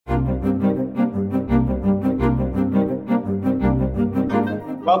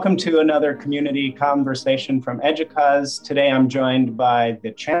Welcome to another community conversation from EDUCAUSE. Today I'm joined by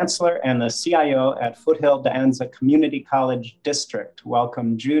the Chancellor and the CIO at Foothill De Anza Community College District.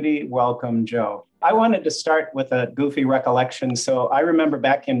 Welcome, Judy. Welcome, Joe. I wanted to start with a goofy recollection. So I remember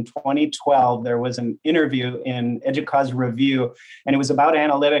back in 2012, there was an interview in EDUCAUSE Review, and it was about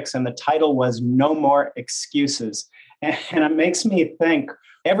analytics, and the title was No More Excuses. And it makes me think,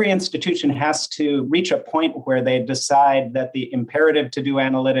 every institution has to reach a point where they decide that the imperative to do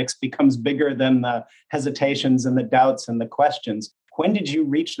analytics becomes bigger than the hesitations and the doubts and the questions. When did you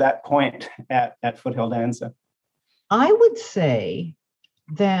reach that point at Foothill De Anza? I would say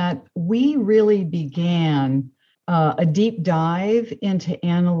that we really began a deep dive into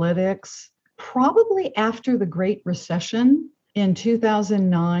analytics probably after the Great Recession. In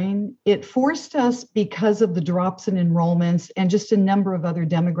 2009, it forced us, because of the drops in enrollments and just a number of other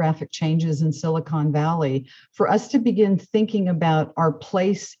demographic changes in Silicon Valley, for us to begin thinking about our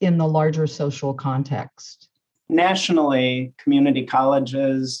place in the larger social context. Nationally, community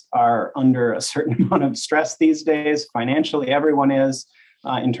colleges are under a certain amount of stress these days. Financially, everyone is.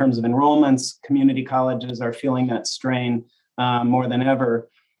 In terms of enrollments, community colleges are feeling that strain more than ever.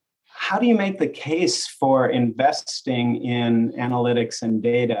 How do you make the case for investing in analytics and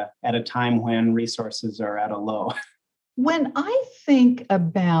data at a time when resources are at a low? When I think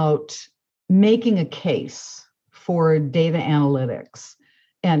about making a case for data analytics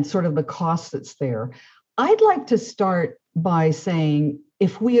and sort of the cost that's there, I'd like to start by saying,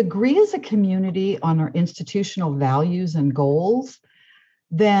 if we agree as a community on our institutional values and goals,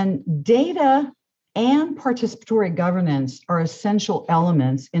 then data and participatory governance are essential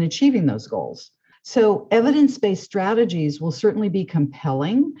elements in achieving those goals. So evidence-based strategies will certainly be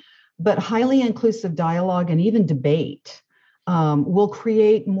compelling, but highly inclusive dialogue and even debate will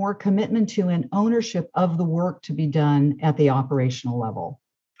create more commitment to and ownership of the work to be done at the operational level.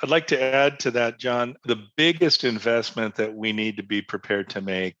 I'd like to add to that, John, the biggest investment that we need to be prepared to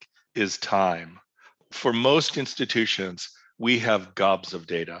make is time. For most institutions, we have gobs of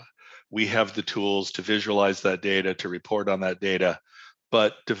data. We have the tools to visualize that data, to report on that data,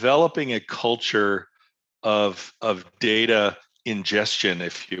 but developing a culture of data ingestion,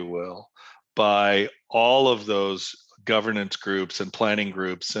 if you will, by all of those governance groups and planning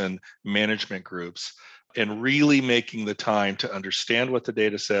groups and management groups, and really making the time to understand what the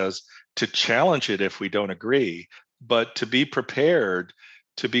data says, to challenge it if we don't agree, but to be prepared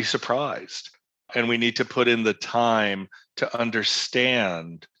to be surprised. And we need to put in the time to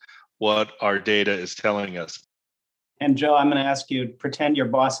understand what our data is telling us. And Joe, I'm going to ask you, pretend your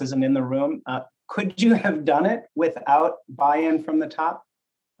boss isn't in the room. Could you have done it without buy-in from the top?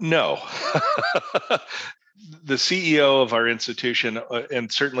 No. The CEO of our institution,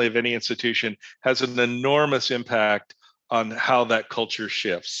 and certainly of any institution, has an enormous impact on how that culture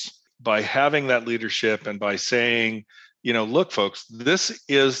shifts. By having that leadership and by saying, look, folks, this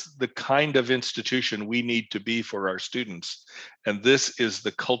is the kind of institution we need to be for our students. And this is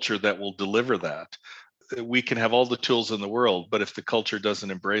the culture that will deliver that. We can have all the tools in the world, but if the culture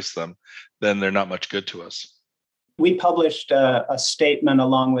doesn't embrace them, then they're not much good to us. We published a statement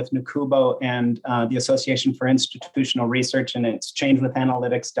along with NACUBO and the Association for Institutional Research, and it's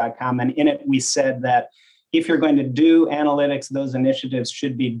changewithanalytics.com. And in it, we said that if you're going to do analytics, those initiatives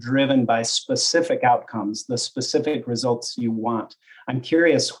should be driven by specific outcomes, the specific results you want. I'm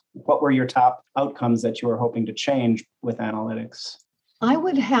curious, what were your top outcomes that you were hoping to change with analytics? I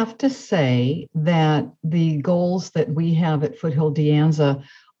would have to say that the goals that we have at Foothill De Anza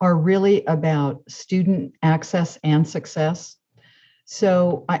are really about student access and success.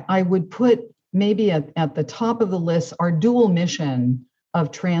 So I would put maybe at the top of the list our dual mission of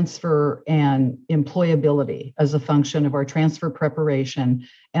transfer and employability as a function of our transfer preparation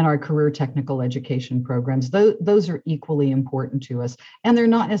and our career technical education programs. Those are equally important to us. And they're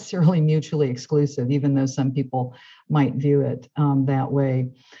not necessarily mutually exclusive, even though some people might view it that way.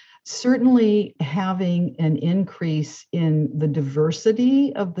 Certainly having an increase in the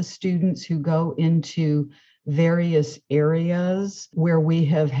diversity of the students who go into various areas where we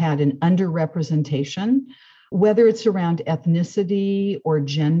have had an underrepresentation, whether it's around ethnicity or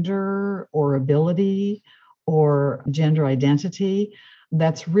gender or ability or gender identity,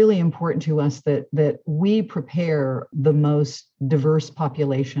 that's really important to us that we prepare the most diverse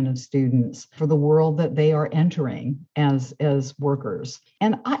population of students for the world that they are entering as workers.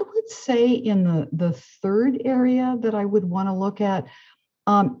 And I would say in the third area that I would want to look at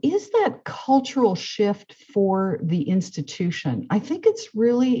is that cultural shift for the institution. I think it's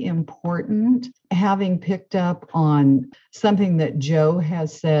really important, having picked up on something that Joe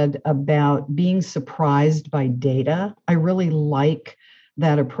has said about being surprised by data. I really like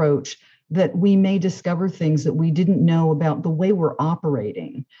that approach, that we may discover things that we didn't know about the way we're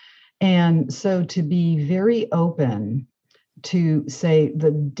operating. And so to be very open to say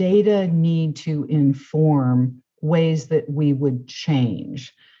the data need to inform ways that we would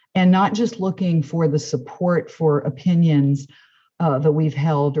change, and not just looking for the support for opinions that we've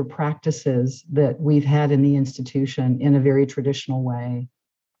held or practices that we've had in the institution in a very traditional way.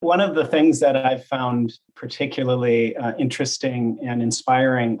 One of the things that I've found particularly interesting and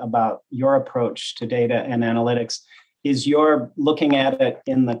inspiring about your approach to data and analytics is you're looking at it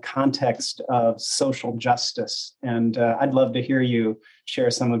in the context of social justice. And I'd love to hear you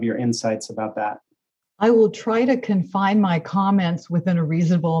share some of your insights about that. I will try to confine my comments within a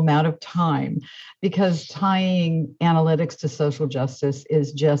reasonable amount of time, because tying analytics to social justice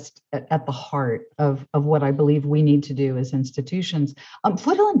is just at the heart of what I believe we need to do as institutions.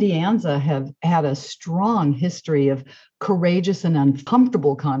 Foothill and De Anza have had a strong history of courageous and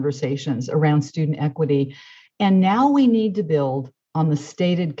uncomfortable conversations around student equity. And now we need to build on the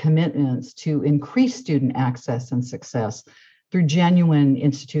stated commitments to increase student access and success through genuine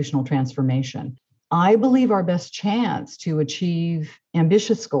institutional transformation. I believe our best chance to achieve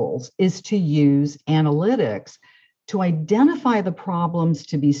ambitious goals is to use analytics to identify the problems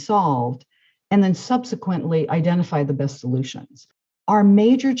to be solved and then subsequently identify the best solutions. Our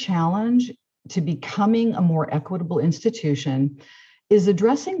major challenge to becoming a more equitable institution is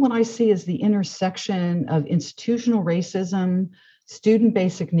addressing what I see as the intersection of institutional racism, student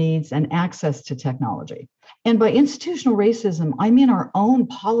basic needs, and access to technology. And by institutional racism, I mean our own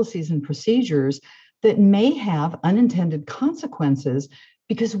policies and procedures that may have unintended consequences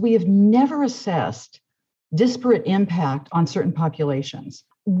because we have never assessed disparate impact on certain populations.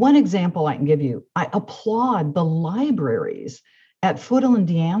 One example I can give you, I applaud the libraries at Foothill and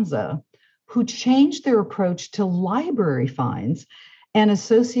De Anza who changed their approach to library fines and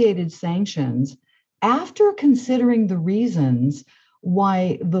associated sanctions after considering the reasons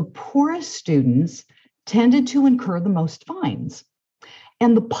why the poorest students tended to incur the most fines.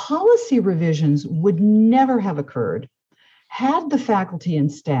 And the policy revisions would never have occurred had the faculty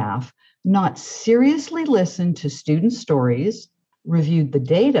and staff not seriously listened to student stories, reviewed the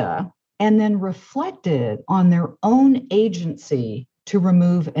data, and then reflected on their own agency to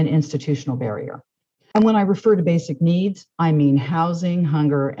remove an institutional barrier. And when I refer to basic needs, I mean housing,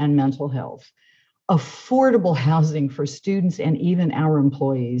 hunger, and mental health. Affordable housing for students and even our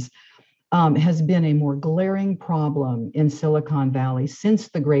employees has been a more glaring problem in Silicon Valley since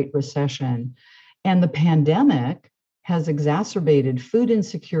the Great Recession. And the pandemic has exacerbated food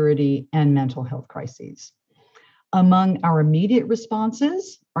insecurity and mental health crises. Among our immediate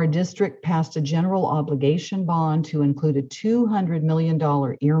responses, our district passed a general obligation bond to include a $200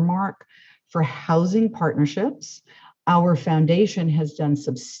 million earmark for housing partnerships. Our foundation has done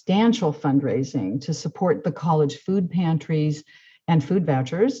substantial fundraising to support the college food pantries and food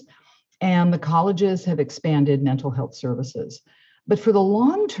vouchers, and the colleges have expanded mental health services. But for the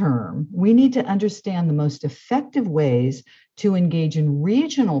long term, we need to understand the most effective ways to engage in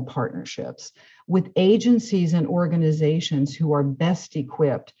regional partnerships with agencies and organizations who are best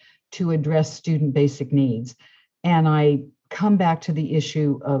equipped to address student basic needs. And I come back to the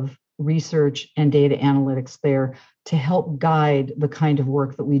issue of research and data analytics there to help guide the kind of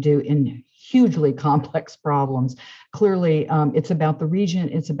work that we do in hugely complex problems. Clearly, it's about the region,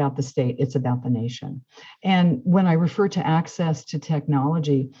 it's about the state, it's about the nation. And when I refer to access to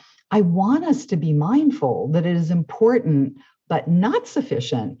technology, I want us to be mindful that it is important, but not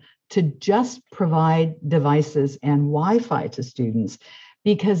sufficient, to just provide devices and Wi-Fi to students,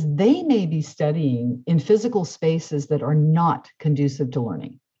 because they may be studying in physical spaces that are not conducive to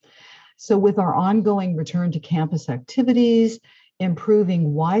learning. So with our ongoing return to campus activities,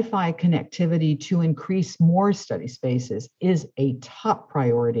 improving Wi-Fi connectivity to increase more study spaces is a top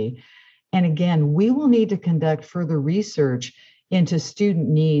priority. And again, we will need to conduct further research into student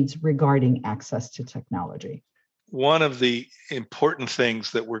needs regarding access to technology. One of the important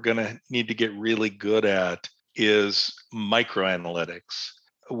things that we're going to need to get really good at is microanalytics.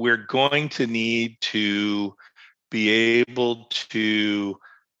 We're going to need to be able to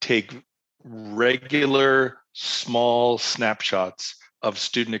take regular small snapshots of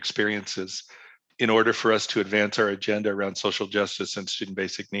student experiences in order for us to advance our agenda around social justice and student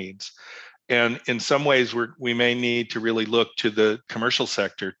basic needs. And in some ways, we may need to really look to the commercial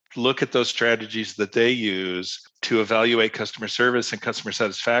sector, look at those strategies that they use to evaluate customer service and customer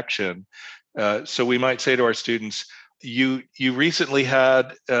satisfaction. So we might say to our students, you recently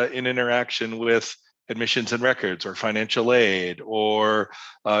had an interaction with admissions and records or financial aid or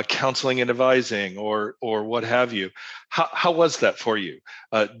counseling and advising or what have you. How was that for you?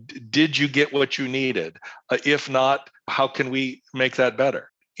 Did you get what you needed? If not, how can we make that better?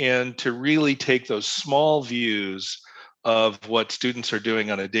 And to really take those small views of what students are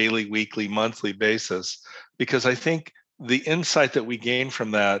doing on a daily, weekly, monthly basis, because I think the insight that we gain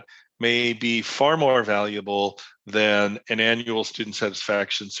from that may be far more valuable than an annual student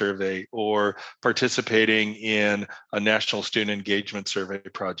satisfaction survey or participating in a national student engagement survey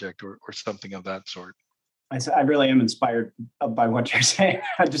project or something of that sort. I really am inspired by what you're saying.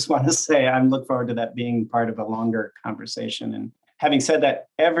 I just want to say I look forward to that being part of a longer conversation. And having said that,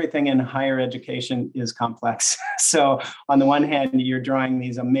 everything in higher education is complex. So on the one hand, you're drawing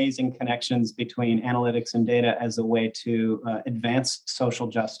these amazing connections between analytics and data as a way to advance social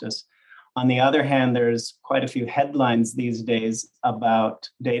justice. On the other hand, there's quite a few headlines these days about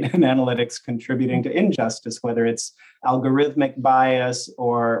data and analytics contributing to injustice, whether it's algorithmic bias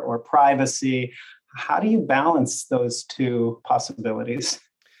or privacy. How do you balance those two possibilities?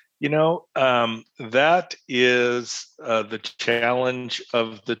 That is the challenge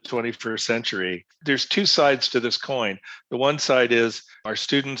of the 21st century. There's two sides to this coin. The one side is our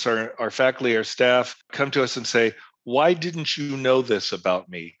students, our faculty, our staff come to us and say, why didn't you know this about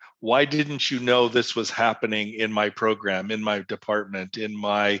me? Why didn't you know this was happening in my program, in my department, in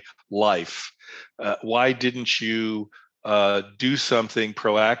my life? Why didn't you do something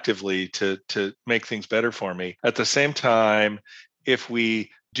proactively to make things better for me? At the same time, if we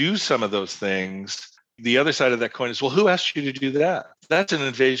do some of those things, the other side of that coin is, well, who asked you to do that? That's an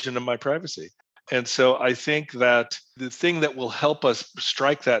invasion of my privacy. And so I think that the thing that will help us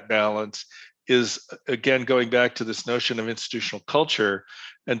strike that balance is, again, going back to this notion of institutional culture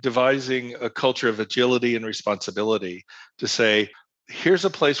and devising a culture of agility and responsibility to say, here's a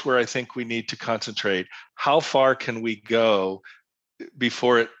place where I think we need to concentrate. How far can we go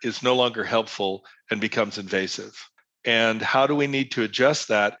before it is no longer helpful and becomes invasive? And how do we need to adjust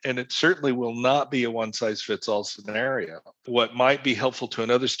that? And it certainly will not be a one-size-fits-all scenario. What might be helpful to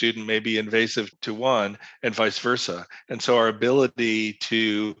another student may be invasive to one, and vice versa. And so our ability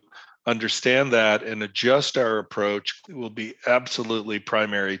to understand that and adjust our approach will be absolutely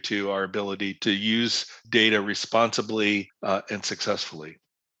primary to our ability to use data responsibly and successfully.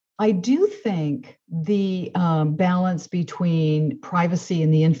 I do think the balance between privacy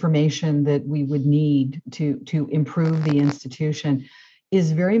and the information that we would need to improve the institution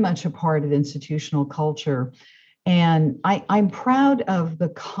is very much a part of institutional culture. And I'm proud of the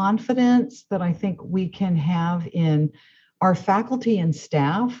confidence that I think we can have in our faculty and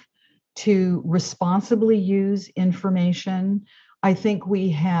staff to responsibly use information. I think we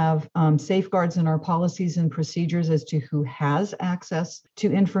have safeguards in our policies and procedures as to who has access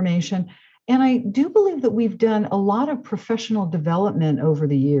to information. And I do believe that we've done a lot of professional development over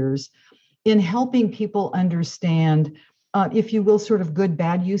the years in helping people understand, if you will, sort of good,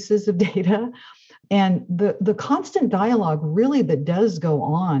 bad uses of data. And the constant dialogue really that does go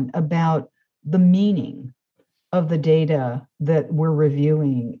on about the meaning of the data that we're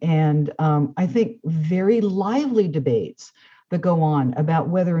reviewing. And I think very lively debates that go on about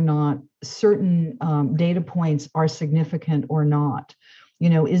whether or not certain data points are significant or not.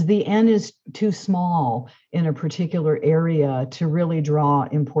 Is the N is too small in a particular area to really draw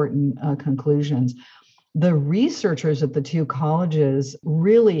important conclusions? The researchers at the two colleges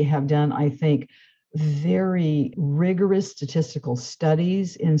really have done, I think, very rigorous statistical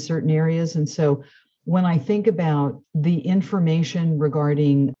studies in certain areas. And so when I think about the information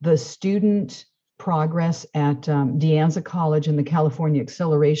regarding the student progress at De Anza College and the California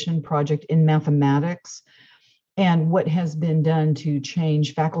Acceleration Project in mathematics, and what has been done to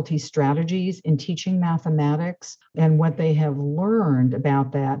change faculty strategies in teaching mathematics and what they have learned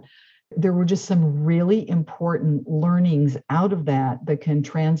about that, there were just some really important learnings out of that can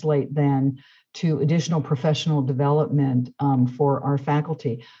translate then to additional professional development for our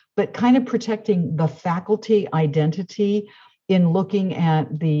faculty. But kind of protecting the faculty identity in looking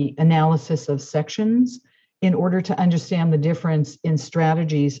at the analysis of sections in order to understand the difference in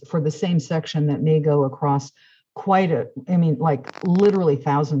strategies for the same section that may go across literally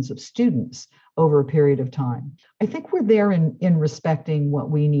thousands of students over a period of time. I think we're there in respecting what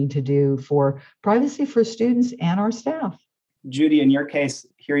we need to do for privacy for students and our staff. Judy, in your case,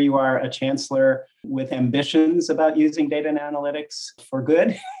 here you are, a chancellor with ambitions about using data and analytics for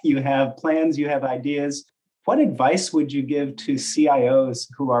good. You have plans, you have ideas. What advice would you give to CIOs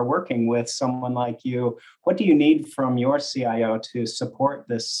who are working with someone like you? What do you need from your CIO to support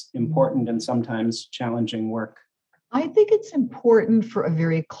this important and sometimes challenging work? I think it's important for a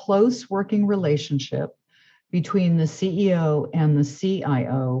very close working relationship between the CEO and the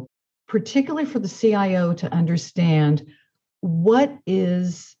CIO, particularly for the CIO to understand what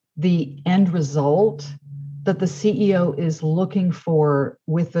is the end result that the CEO is looking for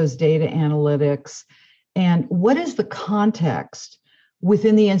with those data analytics, and what is the context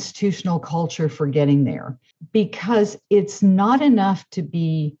within the institutional culture for getting there. Because it's not enough to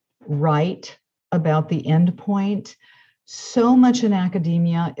be right about the end point. So much in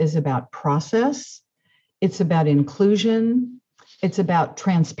academia is about process. It's about inclusion. It's about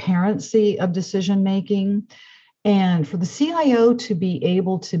transparency of decision making. And for the CIO to be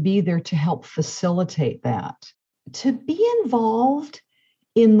able to be there to help facilitate that, to be involved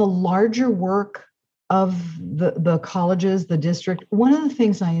in the larger work of the colleges, the district. One of the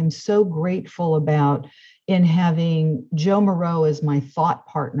things I am so grateful about in having Joe Moreau as my thought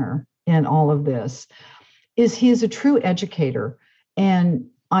partner in all of this is he is a true educator. And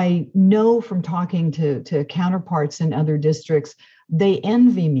I know from talking to counterparts in other districts, they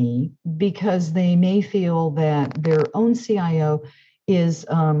envy me because they may feel that their own CIO is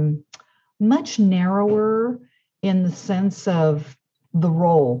much narrower in the sense of the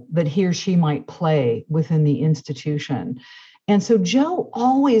role that he or she might play within the institution. And so Joe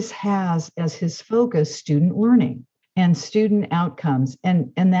always has as his focus student learning and student outcomes.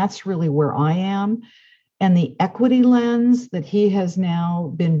 And that's really where I am. And the equity lens that he has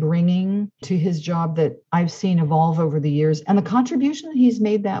now been bringing to his job that I've seen evolve over the years, and the contribution that he's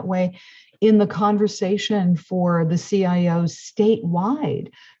made that way in the conversation for the CIOs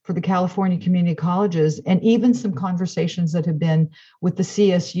statewide for the California community colleges, and even some conversations that have been with the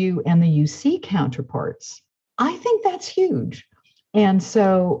CSU and the UC counterparts. I think that's huge. And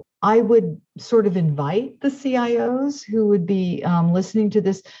so I would sort of invite the CIOs who would be listening to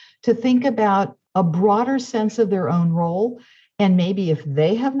this to think about a broader sense of their own role. And maybe if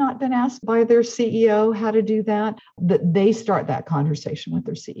they have not been asked by their CEO how to do that, that they start that conversation with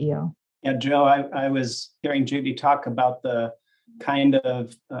their CEO. Yeah, Joe, I was hearing Judy talk about the kind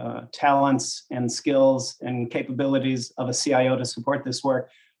of talents and skills and capabilities of a CIO to support this work.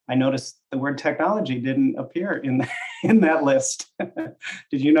 I noticed the word technology didn't appear in that list.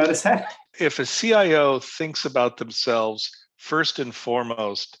 Did you notice that? If a CIO thinks about themselves first and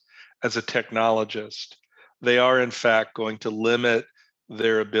foremost as a technologist, they are in fact going to limit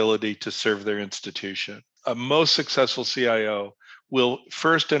their ability to serve their institution. A most successful CIO will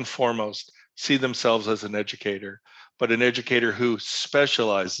first and foremost see themselves as an educator, but an educator who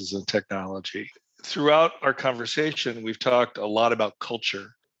specializes in technology. Throughout our conversation, we've talked a lot about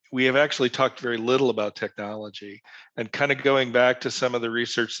culture. We have actually talked very little about technology, and kind of going back to some of the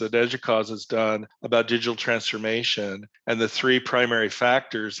research that EDUCAUSE has done about digital transformation and the three primary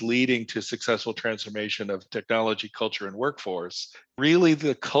factors leading to successful transformation of technology, culture, and workforce. Really,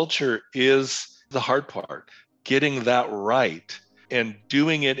 the culture is the hard part. Getting that right and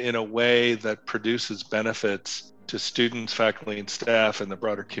doing it in a way that produces benefits to students, faculty, and staff and the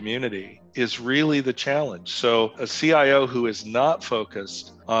broader community is really the challenge. So a CIO who is not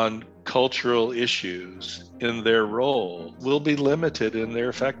focused on cultural issues in their role will be limited in their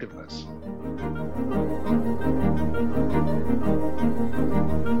effectiveness.